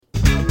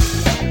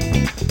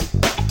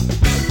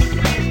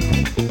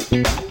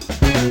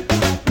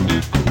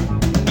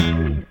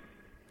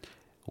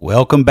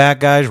Welcome back,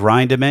 guys.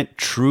 Ryan Dement,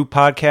 True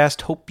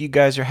Podcast. Hope you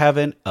guys are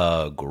having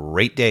a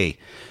great day.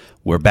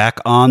 We're back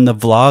on the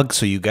vlog,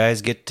 so you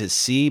guys get to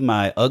see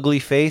my ugly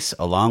face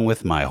along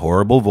with my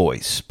horrible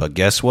voice. But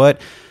guess what?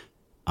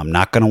 I'm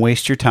not going to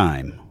waste your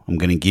time. I'm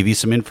going to give you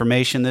some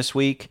information this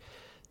week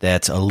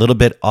that's a little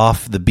bit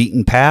off the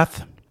beaten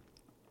path,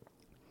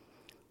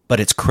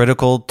 but it's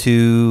critical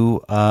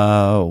to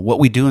what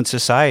we do in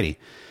society.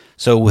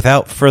 So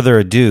without further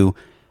ado,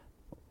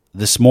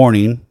 this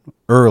morning,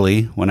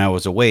 early when I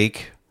was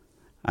awake,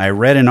 I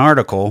read an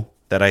article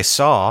that I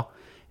saw,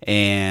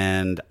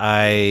 and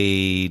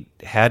I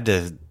had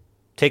to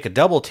take a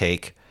double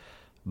take,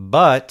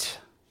 but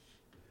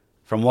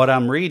from what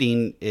I'm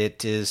reading,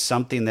 it is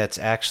something that's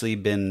actually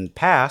been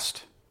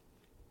passed,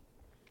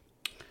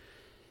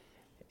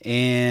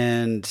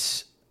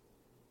 and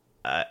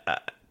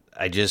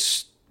I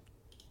just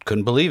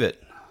couldn't believe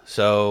it.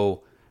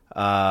 So,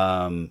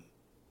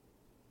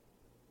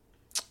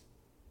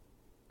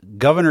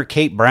 Governor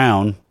Kate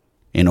Brown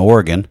in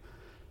Oregon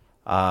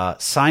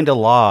signed a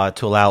law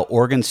to allow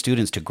Oregon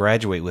students to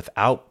graduate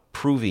without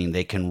proving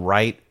they can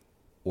write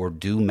or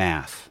do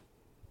math.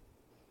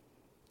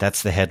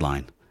 That's the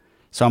headline.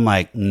 So I'm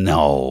like,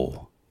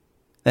 no,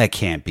 that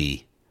can't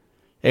be.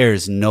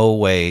 There's no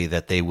way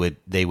that they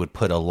would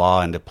put a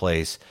law into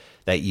place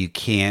that you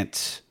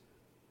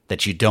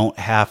don't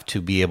have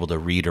to be able to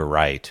read or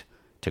write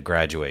to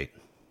graduate.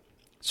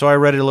 So I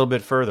read it a little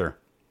bit further.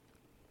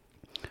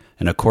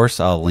 And of course,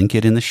 I'll link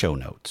it in the show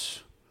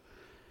notes.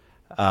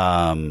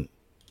 The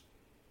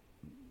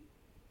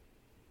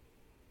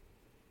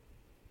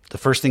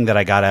first thing that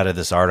I got out of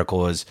this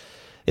article is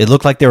it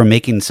looked like they were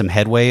making some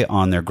headway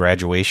on their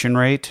graduation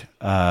rate.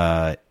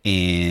 And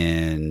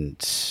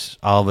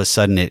all of a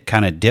sudden it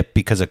kind of dipped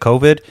because of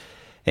COVID.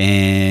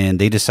 And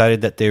they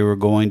decided that they were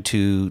going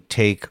to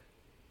take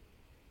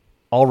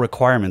all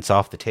requirements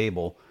off the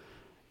table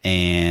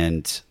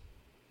and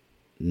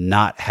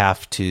not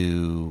have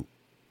to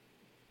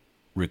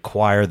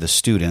require the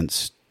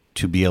students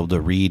to be able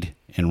to read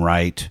and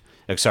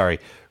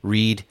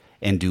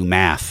do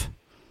math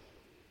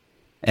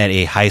at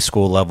a high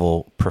school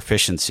level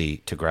proficiency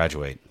to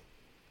graduate.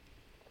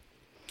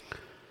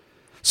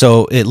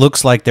 So it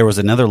looks like there was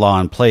another law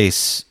in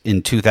place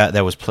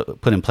that was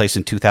put in place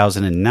in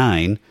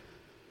 2009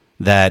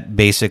 that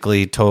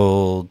basically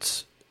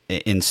told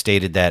and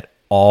stated that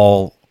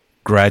all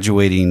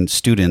graduating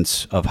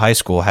students of high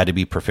school had to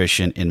be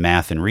proficient in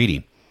math and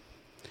reading.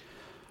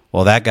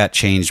 Well, that got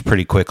changed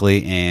pretty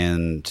quickly,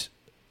 and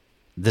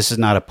this is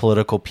not a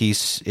political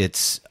piece.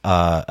 It's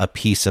a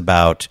piece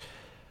about,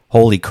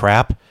 holy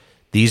crap,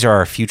 these are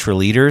our future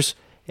leaders,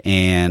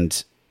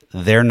 and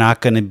they're not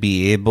going to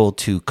be able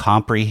to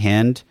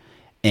comprehend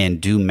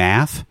and do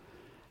math.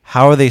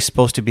 How are they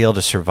supposed to be able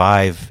to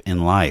survive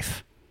in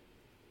life?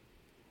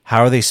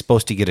 How are they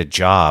supposed to get a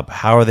job?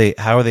 How are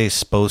they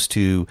supposed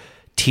to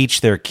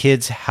teach their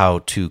kids how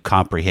to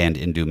comprehend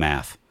and do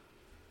math?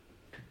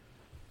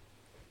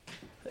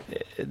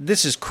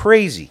 This is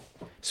crazy.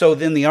 So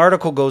then the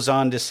article goes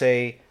on to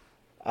say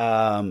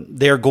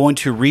they're going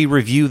to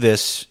re-review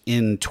this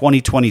in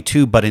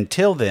 2022, but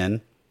until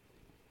then,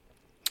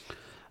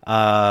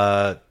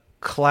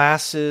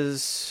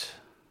 classes,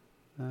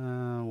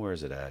 where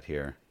is it at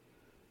here?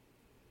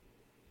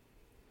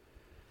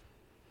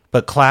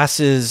 But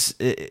classes,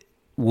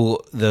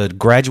 the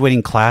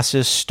graduating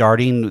classes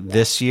starting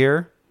this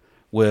year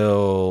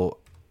will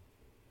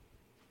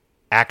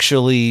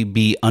actually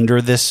be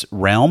under this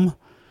realm,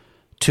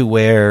 to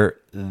where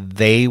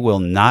they will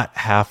not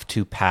have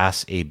to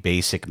pass a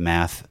basic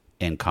math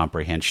and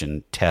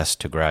comprehension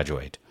test to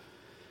graduate.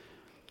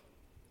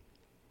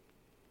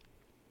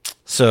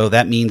 So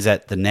that means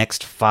that the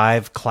next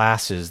 5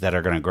 classes that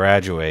are going to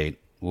graduate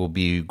will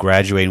be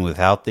graduating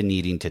without the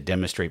needing to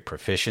demonstrate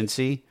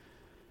proficiency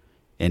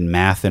in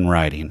math and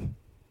writing.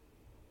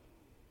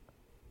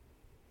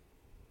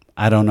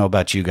 I don't know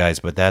about you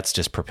guys, but that's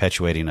just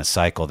perpetuating a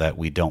cycle that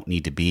we don't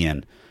need to be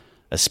in,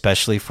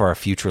 especially for our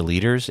future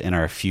leaders and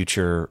our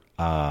future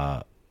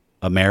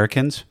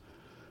Americans.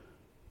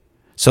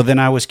 So then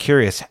I was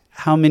curious,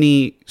 how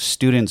many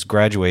students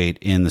graduate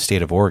in the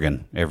state of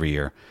Oregon every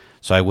year?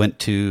 So I went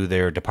to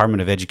their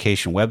Department of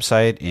Education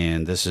website,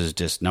 and this is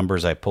just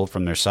numbers I pulled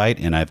from their site,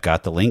 and I've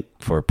got the link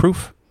for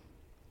proof.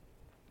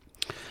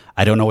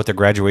 I don't know what their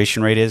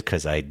graduation rate is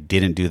because I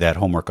didn't do that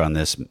homework on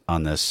this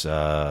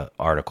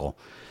article.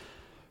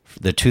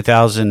 The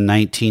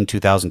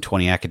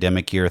 2019-2020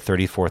 academic year,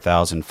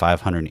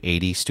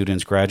 34,580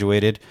 students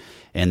graduated.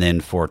 And then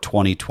for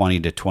 2020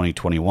 to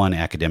 2021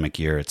 academic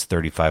year, it's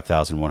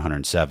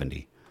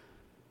 35,170.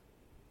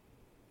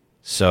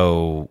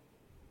 So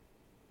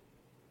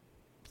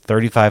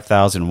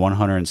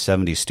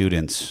 35,170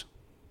 students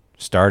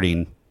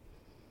starting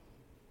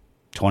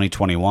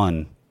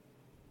 2021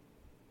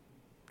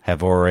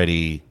 have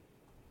already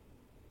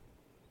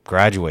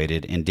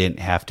graduated and didn't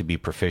have to be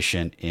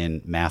proficient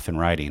in math and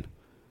writing.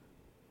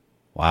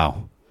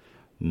 Wow.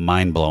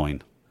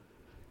 Mind-blowing.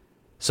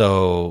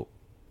 So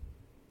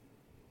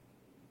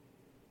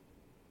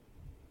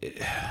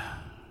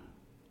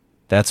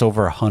That's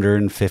over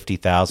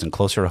 150,000,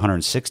 closer to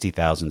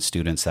 160,000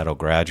 students that'll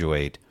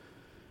graduate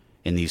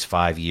in these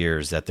 5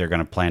 years that they're going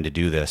to plan to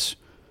do this.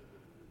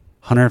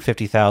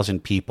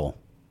 150,000 people.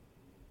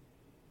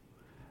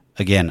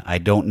 Again, I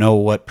don't know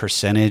what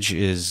percentage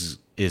is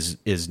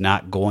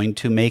not going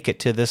to make it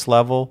to this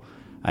level.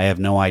 I have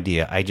no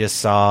idea. I just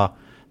saw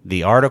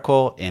the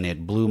article and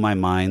it blew my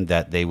mind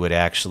that they would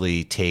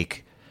actually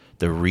take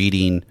the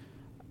reading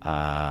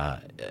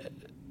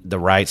the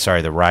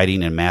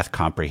writing and math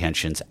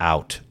comprehensions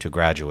out to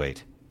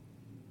graduate.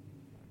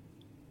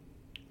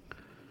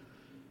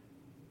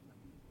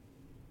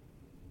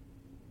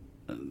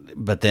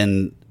 But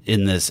then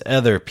in this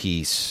other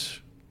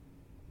piece,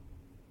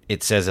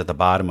 it says at the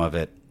bottom of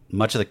it,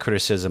 much of the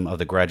criticism of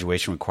the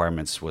graduation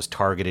requirements was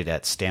targeted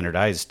at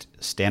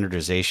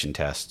standardization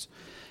tests.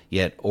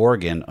 Yet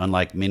Oregon,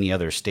 unlike many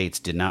other states,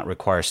 did not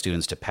require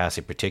students to pass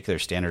a particular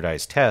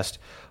standardized test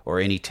or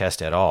any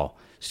test at all.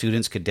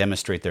 Students could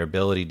demonstrate their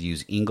ability to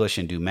use English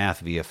and do math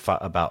via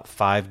about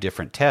 5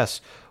 different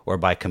tests or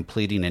by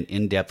completing an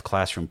in-depth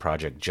classroom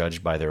project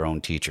judged by their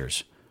own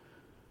teachers.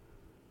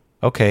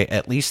 Okay,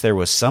 at least there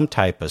was some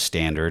type of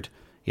standard.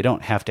 You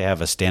don't have to have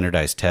a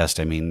standardized test,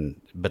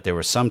 but there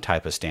was some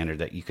type of standard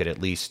that you could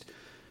at least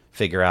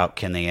figure out,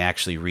 can they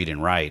actually read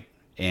and write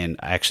and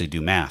actually do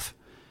math?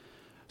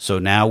 So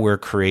now we're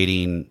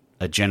creating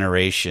a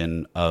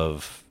generation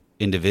of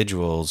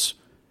individuals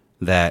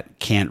that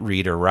can't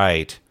read or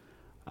write,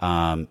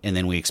 and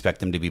then we expect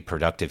them to be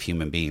productive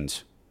human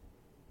beings.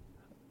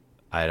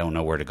 I don't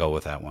know where to go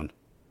with that one.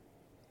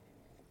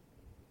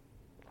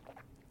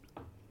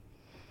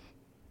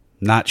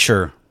 Not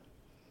sure.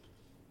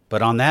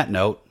 But on that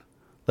note,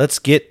 let's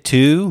get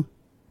to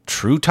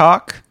True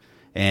Talk,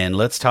 and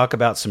let's talk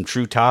about some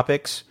true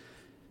topics.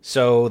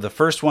 So the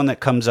first one that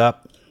comes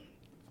up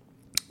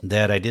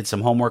that I did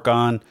some homework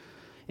on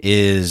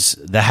is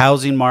the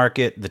housing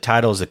market. The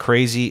title is "The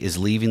Crazy is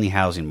Leaving the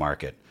Housing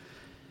Market."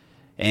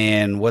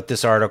 And what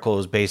this article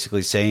is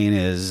basically saying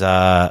is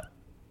the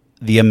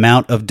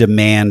amount of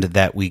demand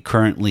that we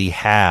currently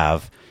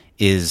have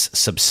is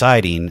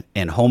subsiding,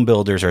 and home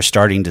builders are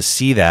starting to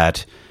see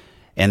that,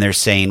 and they're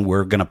saying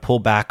we're going to pull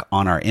back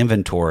on our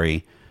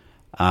inventory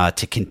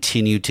to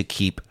continue to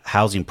keep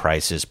housing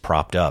prices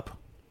propped up.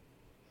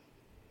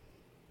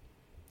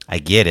 I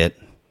get it.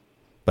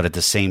 But at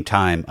the same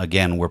time,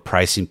 again, we're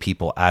pricing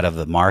people out of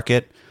the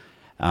market.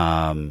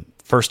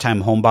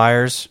 First-time home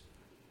buyers,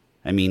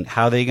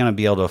 how are they going to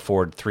be able to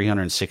afford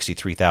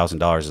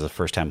 $363,000 as a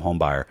first-time home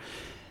buyer?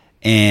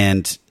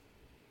 And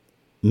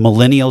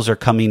millennials are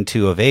coming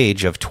of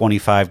age of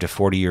 25 to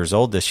 40 years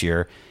old this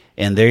year,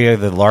 and they are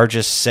the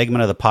largest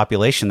segment of the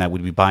population that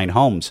would be buying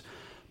homes.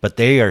 But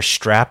they are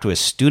strapped with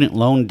student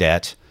loan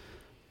debt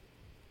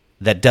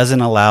that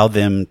doesn't allow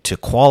them to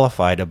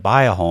qualify to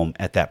buy a home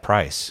at that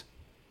price.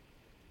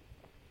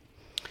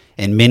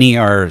 And many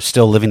are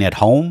still living at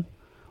home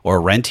or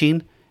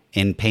renting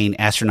and paying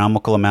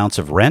astronomical amounts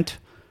of rent,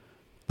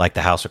 like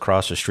the house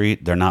across the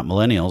street. They're not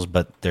millennials,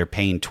 but they're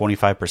paying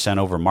 25%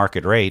 over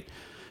market rate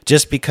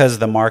just because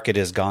the market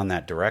has gone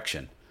that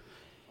direction.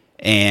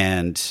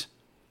 And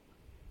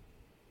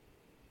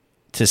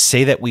to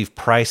say that we've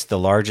priced the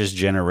largest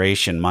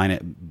generation,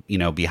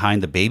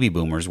 behind the baby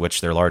boomers, which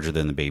they're larger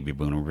than the baby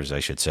boomers, I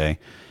should say,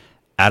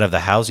 out of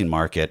the housing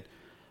market,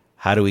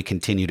 how do we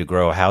continue to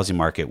grow a housing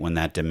market when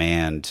that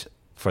demand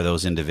for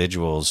those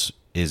individuals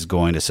is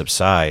going to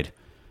subside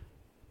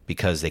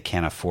because they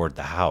can't afford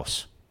the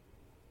house?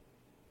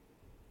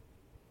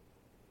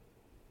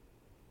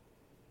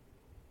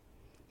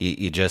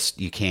 You just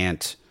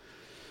can't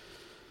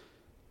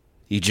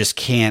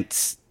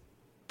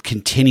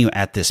continue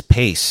at this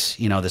pace.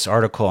 This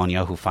article on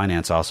Yahoo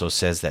Finance also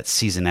says that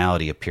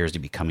seasonality appears to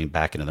be coming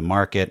back into the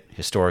market.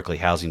 Historically,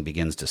 housing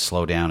begins to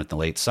slow down at the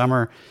late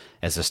summer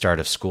as the start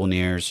of school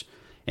nears,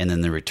 and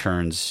then the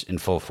returns in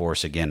full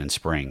force again in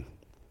spring.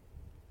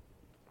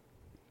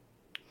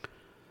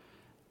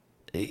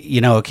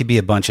 It could be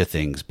a bunch of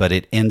things, but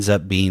it ends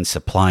up being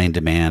supply and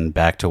demand,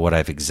 back to what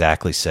I've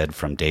exactly said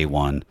from day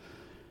one.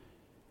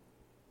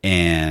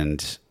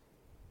 And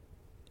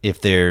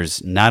if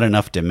there's not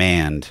enough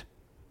demand,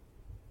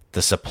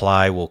 the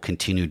supply will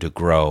continue to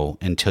grow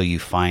until you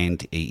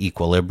find an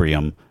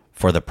equilibrium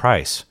for the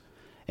price.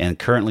 And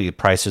currently the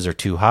prices are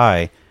too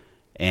high,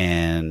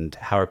 and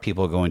how are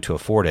people going to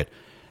afford it?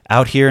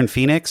 Out here in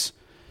Phoenix,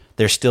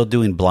 they're still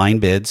doing blind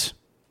bids,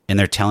 and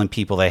they're telling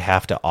people they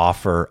have to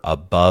offer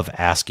above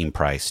asking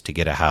price to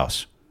get a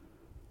house.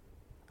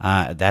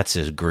 That's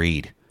just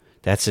greed.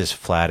 That's just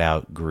flat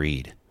out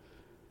greed.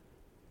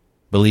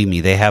 Believe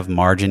me, they have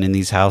margin in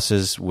these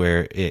houses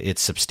where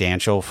it's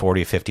substantial,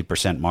 40 or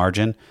 50%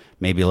 margin,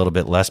 maybe a little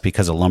bit less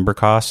because of lumber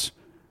costs.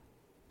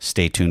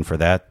 Stay tuned for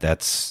that.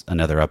 That's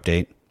another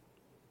update.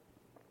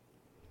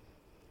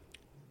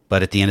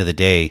 But at the end of the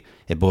day,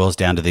 it boils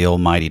down to the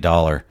almighty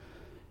dollar.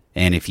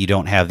 And if you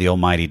don't have the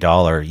almighty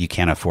dollar, you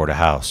can't afford a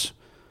house.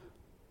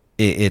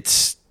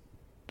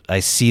 I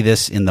see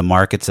this in the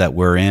markets that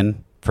we're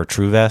in for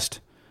TrueVest.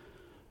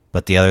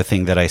 But the other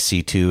thing that I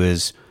see too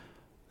is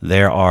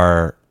there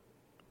are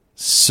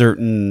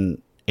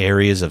certain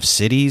areas of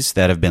cities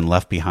that have been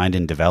left behind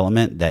in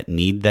development that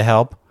need the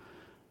help.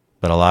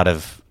 But a lot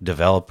of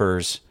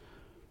developers,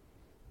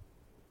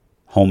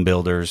 home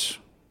builders,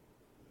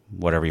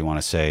 whatever you want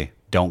to say,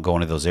 don't go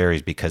into those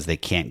areas because they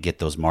can't get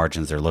those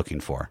margins they're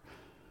looking for.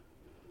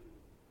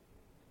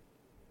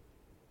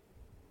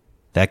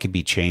 That could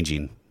be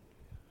changing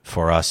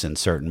for us in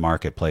certain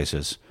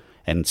marketplaces.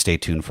 And stay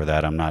tuned for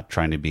that. I'm not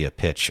trying to be a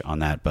pitch on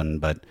that button,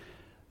 but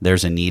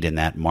there's a need in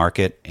that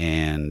market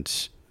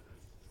and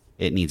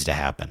it needs to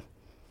happen.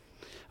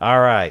 All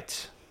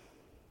right.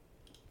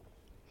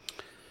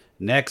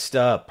 Next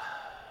up,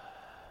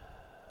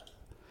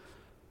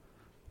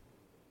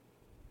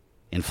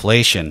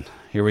 inflation.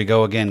 Here we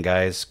go again,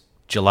 guys.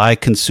 July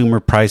Consumer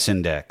Price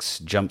Index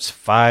jumps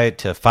 5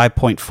 to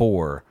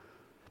 5.4,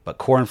 but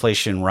core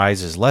inflation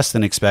rises less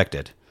than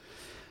expected.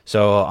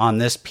 So on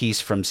this piece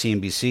from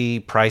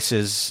CNBC,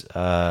 prices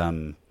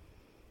that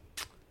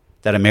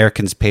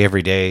Americans pay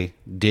every day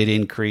did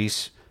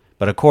increase.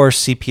 But of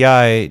course,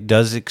 CPI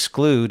does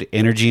exclude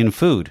energy and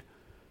food.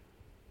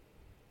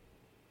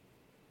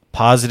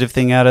 Positive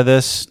thing out of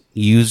this,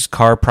 used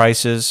car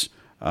prices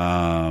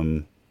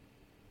only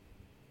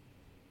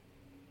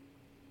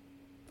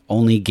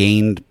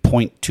gained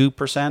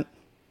 0.2%.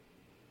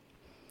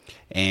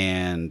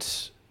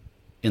 And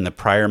in the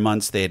prior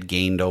months, they had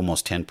gained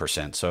almost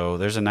 10%. So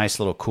there's a nice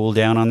little cool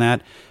down on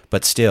that.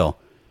 But still,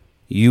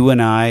 you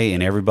and I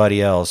and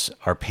everybody else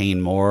are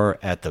paying more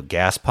at the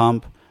gas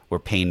pump. We're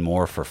paying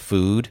more for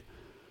food.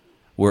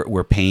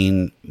 We're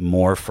paying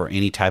more for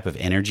any type of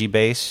energy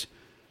base.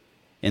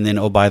 And then,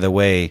 oh, by the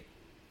way,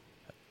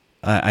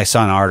 I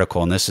saw an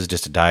article, and this is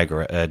just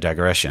a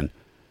digression.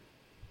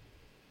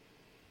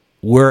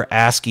 We're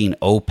asking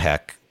OPEC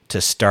to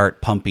start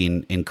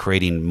pumping and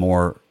creating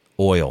more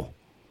oil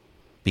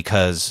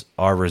because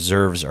our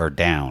reserves are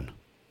down.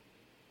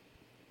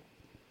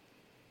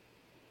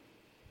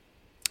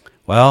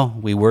 Well,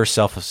 we were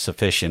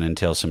self-sufficient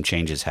until some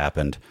changes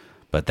happened,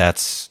 but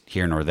that's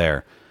here nor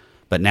there.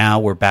 But now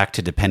we're back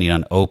to depending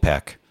on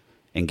OPEC.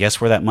 And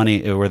guess where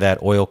that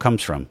oil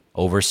comes from?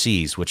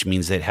 Overseas, which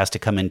means that it has to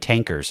come in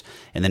tankers,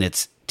 and then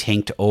it's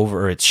shipped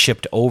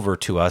over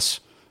to us,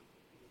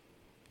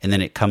 and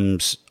then it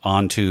comes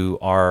onto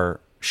our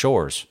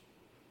shores.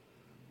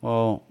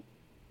 Well,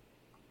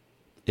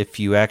 if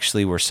you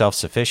actually were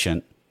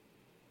self-sufficient,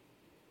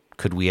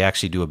 could we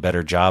actually do a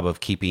better job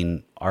of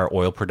keeping our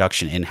oil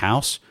production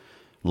in-house,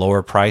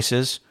 lower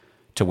prices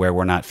to where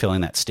we're not feeling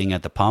that sting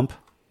at the pump?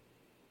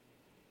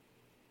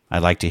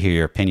 I'd like to hear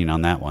your opinion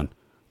on that one,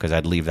 because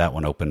I'd leave that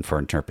one open for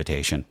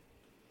interpretation.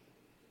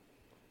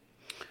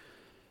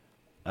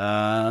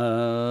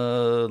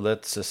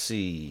 Let's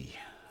see.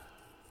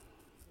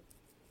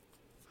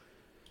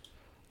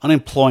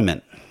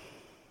 Unemployment.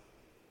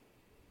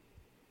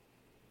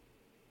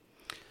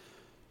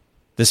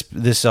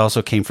 This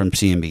also came from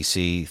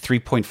CNBC.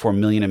 3.4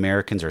 million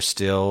Americans are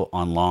still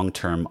on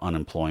long-term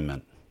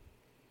unemployment.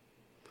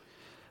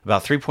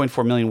 About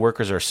 3.4 million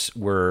workers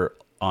were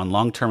on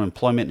long-term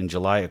employment in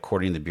July,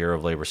 according to the Bureau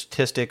of Labor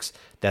Statistics.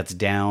 That's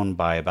down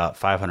by about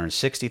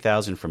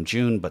 560,000 from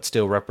June, but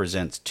still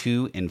represents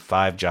 2 in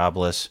 5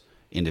 jobless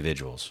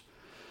individuals.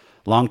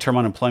 Long-term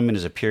unemployment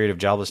is a period of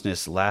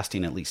joblessness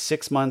lasting at least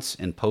 6 months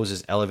and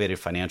poses elevated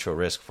financial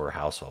risk for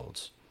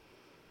households.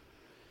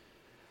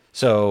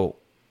 So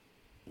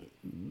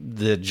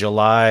the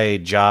July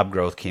job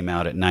growth came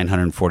out at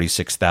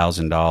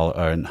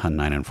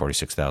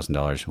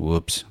 $946,000.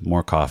 Whoops,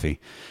 more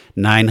coffee.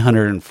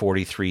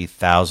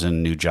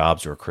 943,000 new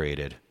jobs were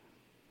created.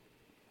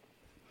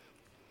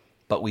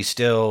 But we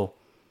still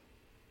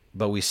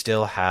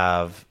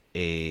have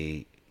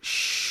a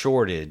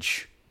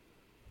shortage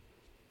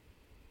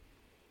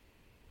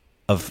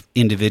of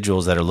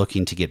individuals that are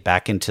looking to get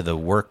back into the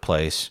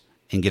workplace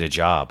and get a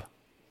job.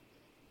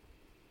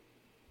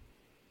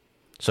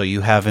 So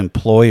you have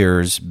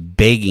employers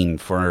begging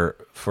for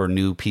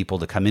new people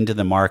to come into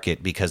the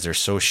market because they're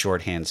so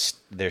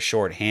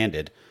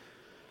shorthanded,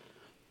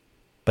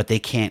 but they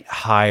can't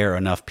hire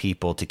enough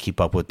people to keep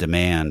up with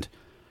demand.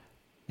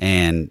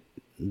 And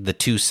the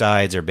two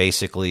sides are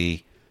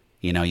basically,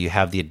 you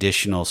have the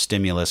additional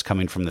stimulus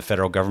coming from the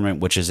federal government,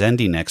 which is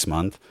ending next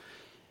month.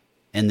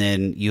 And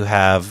then you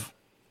have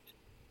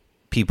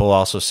people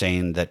also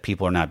saying that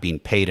people are not being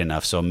paid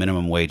enough, so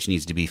minimum wage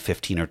needs to be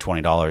 $15 or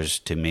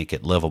 $20 to make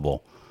it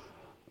livable.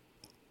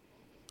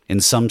 In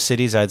some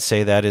cities, I'd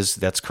say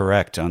that's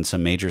correct. On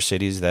some major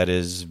cities, that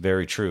is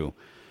very true.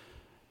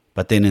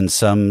 But then in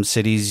some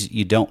cities,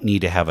 you don't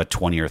need to have a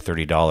 $20 or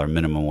 $30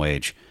 minimum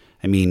wage.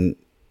 I mean,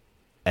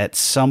 at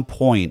some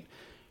point,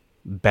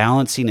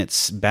 balancing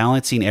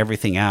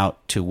everything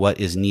out to what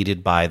is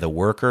needed by the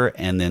worker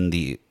and then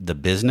the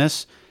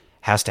business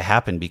has to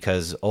happen,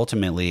 because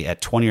ultimately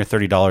at $20 or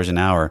 $30 an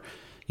hour,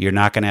 you're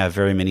not going to have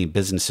very many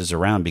businesses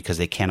around because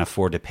they can't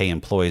afford to pay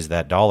employees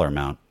that dollar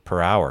amount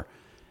per hour.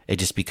 It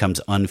just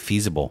becomes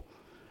unfeasible.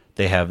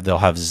 They'll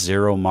have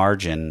zero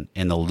margin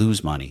and they'll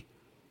lose money.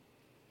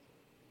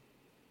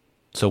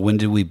 So when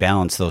do we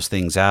balance those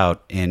things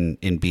out and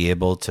be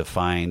able to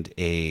find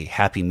a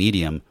happy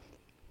medium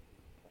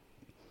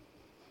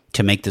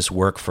to make this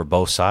work for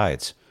both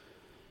sides?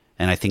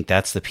 And I think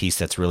that's the piece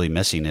that's really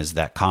missing, is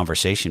that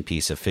conversation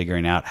piece of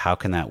figuring out how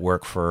can that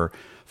work for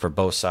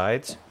both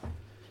sides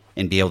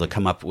and be able to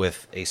come up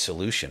with a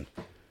solution.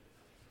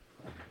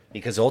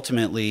 Because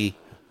ultimately,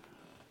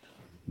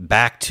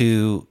 back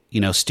to,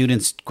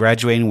 students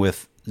graduating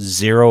with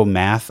zero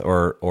math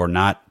or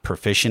not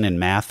proficient in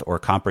math or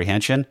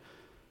comprehension,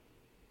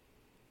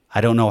 I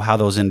don't know how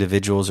those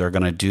individuals are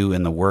going to do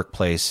in the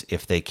workplace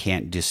if they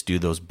can't just do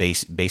those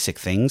basic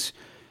things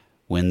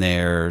when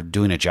they're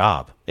doing a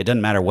job. It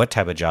doesn't matter what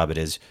type of job it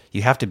is.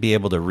 You have to be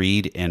able to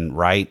read and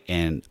write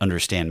and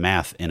understand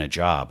math in a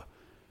job.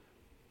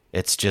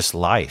 It's just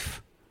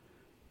life.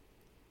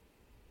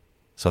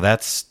 So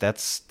that's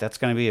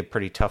going to be a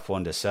pretty tough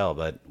one to sell,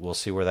 but we'll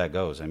see where that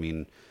goes. I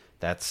mean,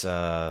 that's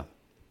a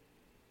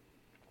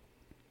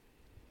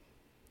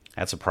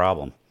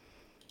problem.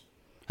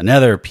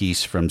 Another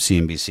piece from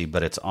CNBC,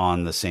 but it's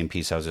on the same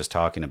piece I was just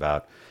talking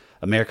about.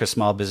 America's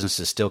small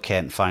businesses still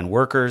can't find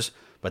workers,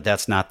 but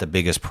that's not the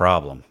biggest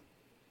problem.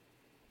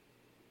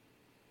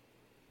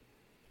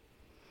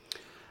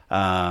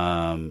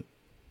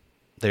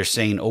 They're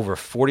saying over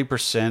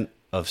 40%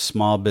 of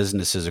small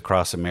businesses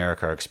across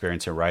America are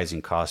experiencing a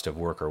rising cost of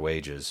worker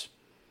wages.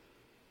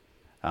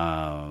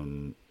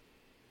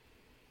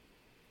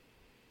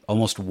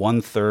 Almost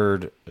one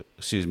third,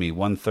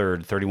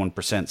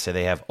 31% say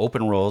they have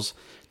open roles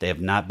they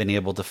have not been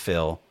able to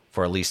fill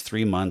for at least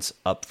 3 months,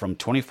 up from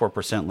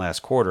 24%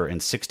 last quarter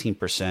and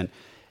 16%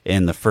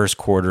 in the first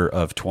quarter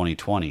of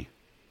 2020.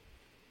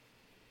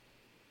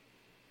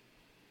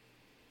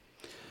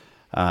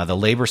 The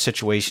labor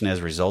situation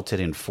has resulted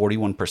in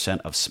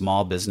 41% of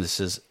small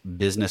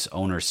business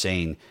owners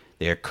saying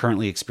they are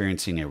currently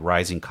experiencing a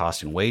rising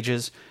cost in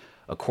wages,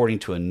 according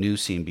to a new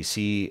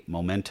CNBC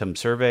Momentum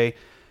survey.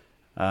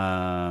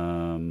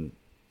 And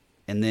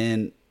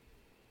then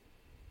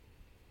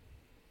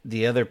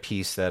the other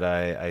piece that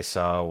I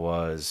saw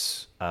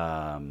was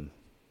that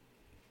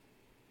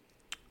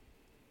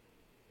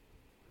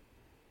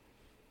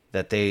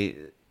they,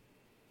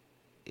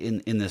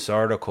 in this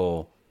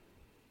article,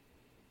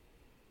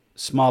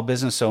 small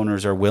business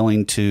owners are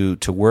willing to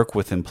work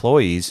with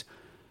employees,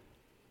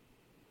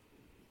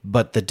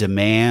 but the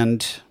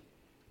demands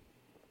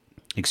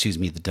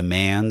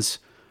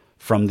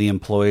from the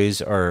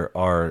employees are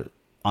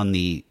on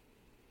the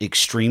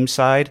extreme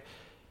side,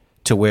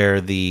 to where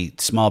the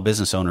small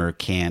business owner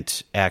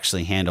can't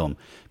actually handle them.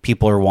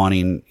 People are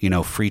wanting,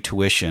 free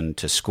tuition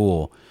to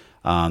school.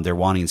 They're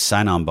wanting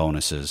sign-on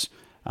bonuses.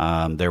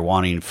 They're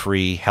wanting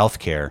free health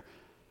care.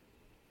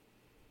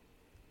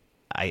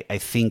 I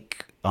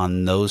think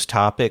on those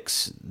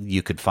topics,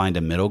 you could find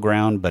a middle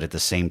ground, but at the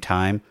same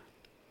time,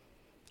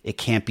 it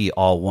can't be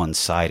all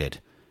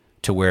one-sided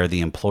to where the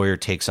employer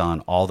takes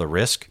on all the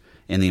risk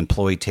and the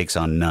employee takes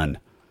on none.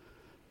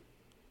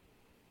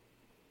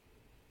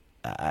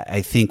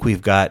 I think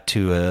we've got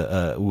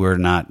to,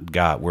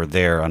 we're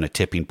there on a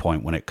tipping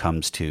point when it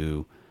comes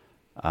to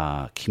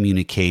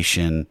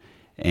communication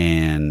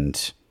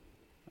and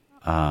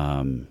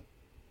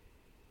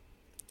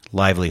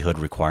livelihood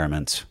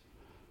requirements.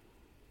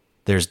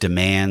 There's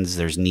demands,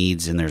 there's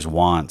needs, and there's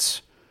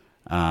wants.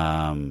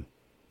 They're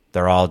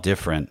all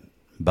different,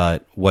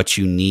 but what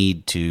you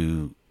need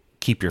to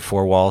keep your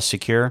four walls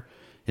secure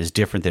is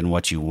different than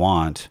what you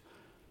want.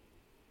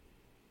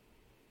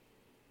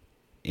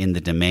 And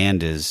the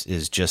demand is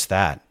just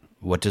that.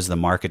 What does the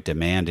market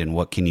demand, and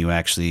what can you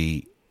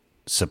actually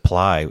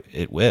supply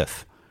it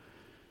with?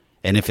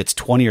 And if it's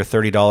 $20 or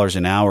 $30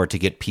 an hour to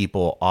get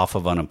people off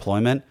of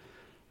unemployment,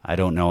 I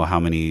don't know how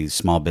many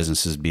small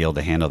businesses be able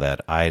to handle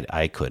that.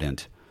 I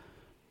couldn't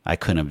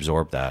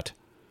absorb that.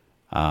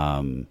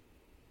 In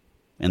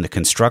the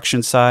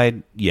construction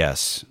side,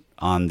 yes.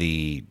 On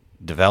the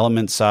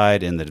development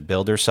side and the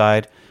builder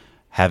side,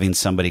 having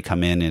somebody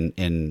come in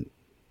and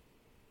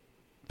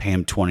pay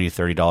him $20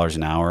 to $30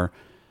 an hour,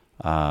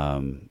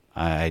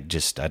 I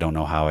don't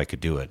know how I could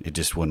do it. It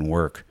just wouldn't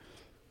work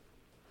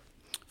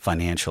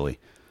financially.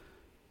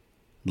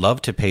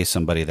 Love to pay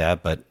somebody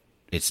that, but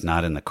it's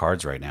not in the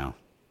cards right now.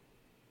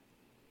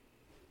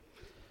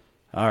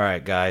 All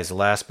right, guys,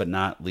 last but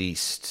not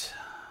least,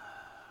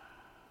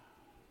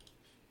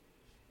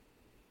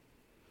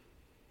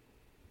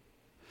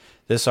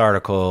 this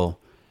article,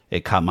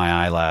 it caught my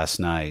eye last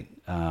night.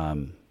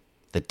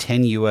 The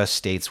 10 U.S.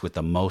 states with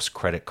the most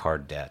credit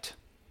card debt.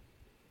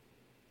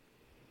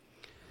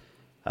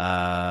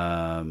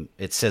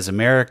 It says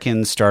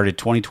Americans started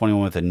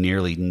 2021 with a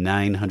nearly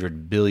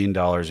 $900 billion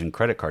in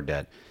credit card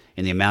debt,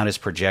 and the amount is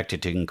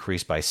projected to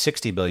increase by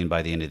 $60 billion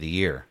by the end of the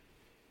year.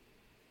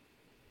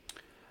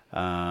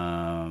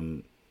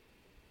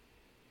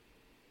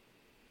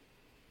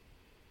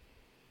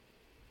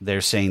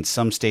 They're saying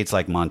some states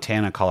like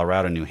Montana,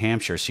 Colorado, and New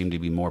Hampshire seem to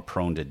be more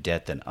prone to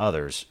debt than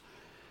others.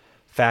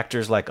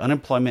 Factors like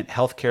unemployment,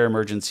 healthcare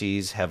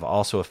emergencies have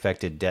also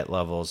affected debt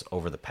levels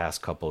over the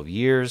past couple of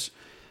years.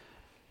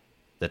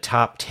 the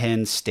top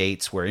 10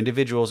 states where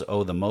individuals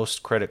owe the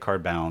most credit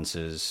card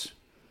balances.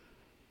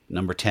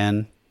 Number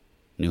 10,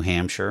 New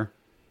Hampshire.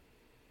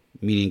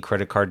 Median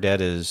credit card debt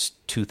is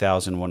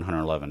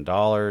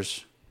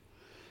 $2,111.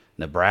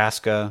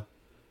 Nebraska,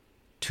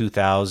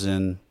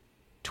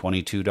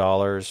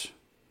 $2,022.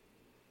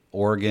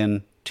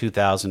 Oregon,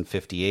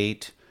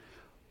 $2,058.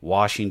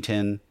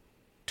 Washington,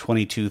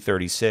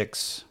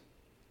 $2,236.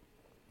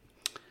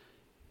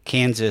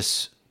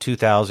 Kansas,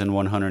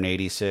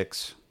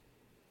 $2,186.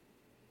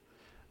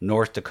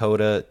 North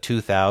Dakota,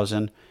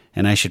 $2,000.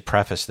 And I should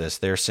preface this.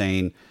 They're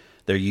saying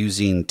they're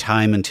using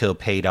time until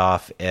paid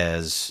off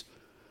as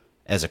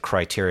a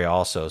criteria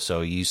also.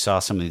 So you saw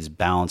some of these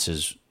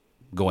balances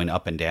going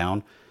up and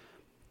down.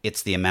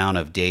 It's the amount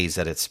of days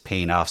that it's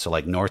paying off. So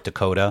like North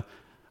Dakota,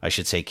 I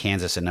should say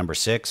Kansas at number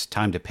 6,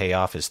 time to pay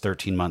off is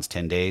 13 months,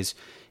 10 days.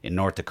 In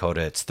North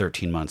Dakota, it's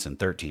 13 months and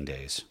 13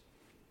 days.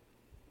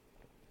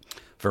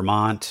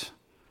 Vermont,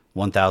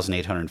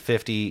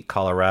 1,850.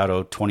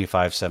 Colorado,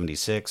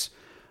 2,576.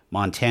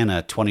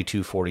 Montana,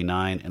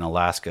 2,249. And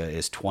Alaska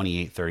is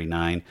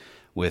 2,839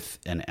 with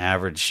an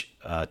average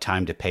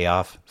time to pay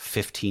off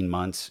 15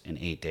 months and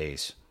 8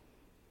 days.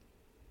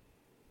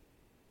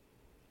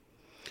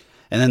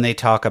 And then they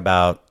talk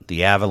about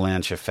the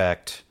avalanche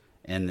effect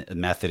and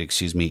method,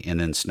 and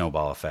then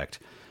snowball effect.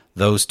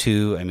 Those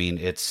two, I mean,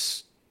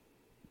 it's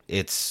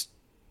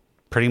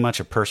pretty much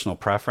a personal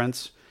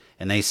preference.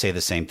 And they say the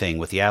same thing.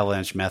 With the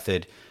avalanche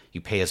method, you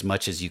pay as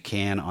much as you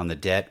can on the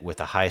debt with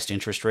the highest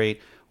interest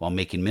rate while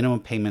making minimum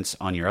payments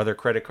on your other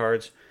credit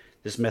cards.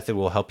 This method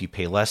will help you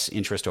pay less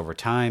interest over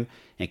time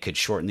and could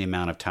shorten the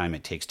amount of time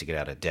it takes to get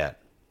out of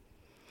debt.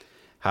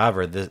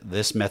 However,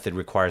 this method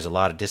requires a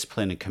lot of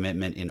discipline and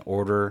commitment in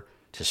order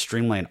to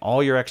streamline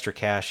all your extra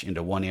cash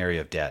into one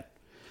area of debt.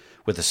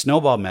 With the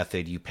snowball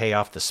method, you pay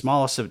off the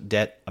smallest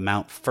debt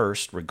amount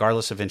first,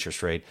 regardless of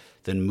interest rate,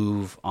 then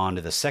move on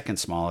to the second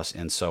smallest,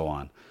 and so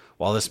on.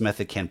 While this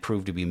method can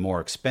prove to be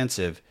more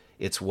expensive,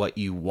 it's what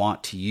you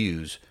want to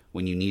use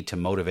when you need to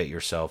motivate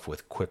yourself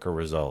with quicker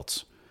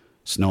results.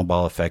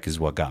 Snowball effect is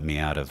what got me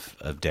out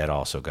of debt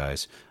also,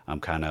 guys. I'm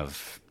kind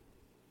of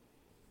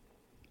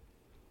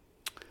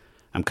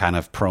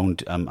prone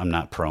to, I'm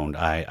not prone.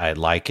 I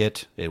like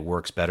it. It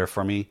works better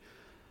for me.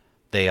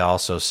 They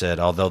also said,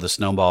 although the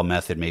snowball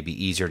method may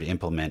be easier to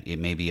implement, it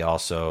may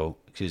also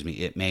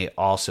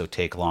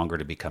take longer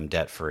to become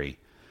debt free.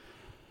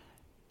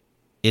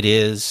 It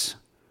is,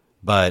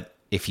 but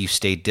if you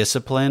stay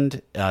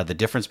disciplined, the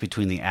difference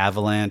between the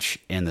avalanche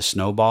and the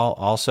snowball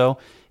also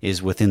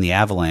is within the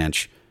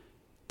avalanche,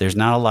 there's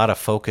not a lot of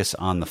focus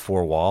on the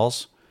four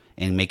walls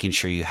and making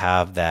sure you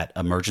have that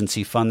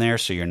emergency fund there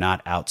so you're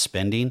not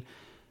outspending.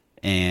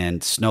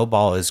 And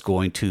snowball is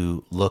going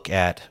to look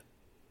at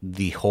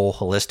the whole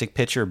holistic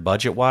picture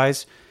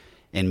budget-wise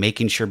and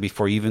making sure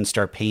before you even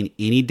start paying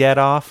any debt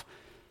off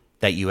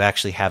that you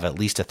actually have at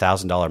least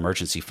 $1,000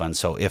 emergency fund.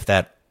 So if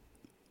that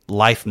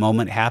life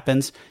moment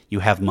happens, you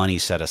have money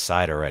set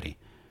aside already.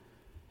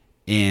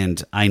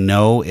 And I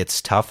know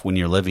it's tough when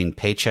you're living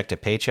paycheck to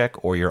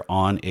paycheck or you're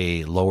on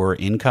a lower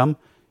income.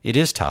 It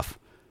is tough,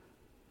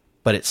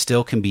 but it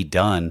still can be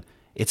done.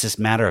 It's just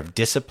a matter of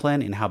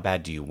discipline and how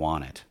bad do you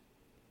want it.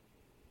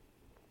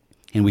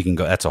 And we can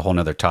go, that's a whole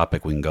nother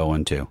topic we can go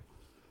into.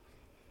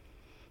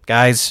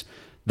 Guys,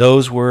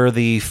 those were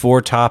the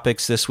 4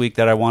 topics this week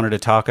that I wanted to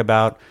talk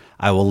about.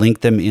 I will link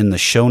them in the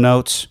show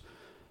notes.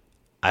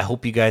 I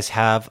hope you guys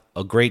have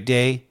a great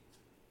day.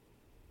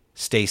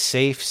 Stay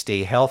safe,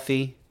 stay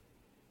healthy.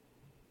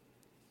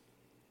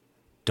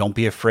 Don't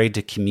be afraid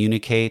to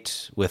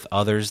communicate with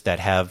others that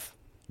have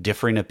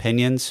differing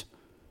opinions.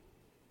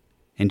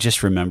 And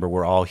just remember,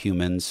 we're all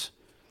humans.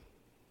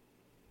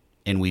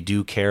 And we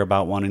do care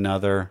about one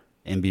another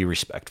and be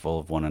respectful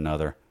of one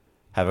another.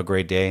 Have a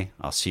great day.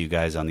 I'll see you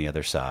guys on the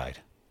other side.